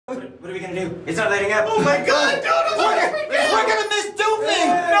are we gonna do? It's not lighting up. Oh my God, dude! We're gonna miss Doofy!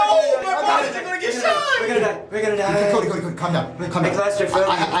 No! My bodies are gonna get shot! We're gonna die. We're gonna die. Cody, calm down. Calm down. Claustrophobic.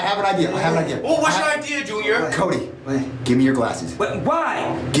 I have an idea. Oh, what's your idea, Junior? Cody, What? give me your glasses.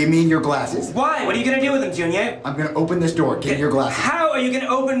 Why? Give me your glasses. Why? What are you gonna do with them, Junior? I'm gonna open this door. Give me your glasses. How are you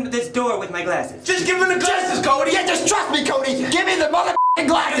gonna open this door with my glasses? Just give him the glasses, Cody! Yeah, just trust me, Cody. Give me the motherfucking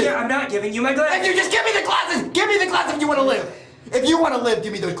glasses. Junior, I'm not giving you my glasses. If you just give me the glasses. Give me the glasses if you want to live. If you want to live,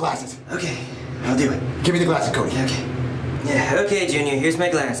 give me those glasses. Okay, I'll do it. Give me the glasses, Cody. Okay. Yeah, okay, Junior, here's my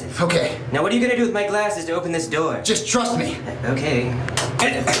glasses. Okay. Now what are you gonna do with my glasses to open this door? Just trust me. Okay.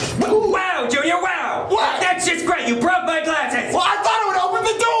 Wow, Junior, wow! What? That's just great, you broke my glasses! Well, I thought it would open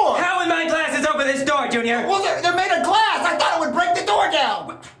the door. How would my glasses open this door, Junior? Well, they're made of glass. I thought it would break the door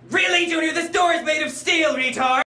down. Really, Junior? This door is made of steel, retard!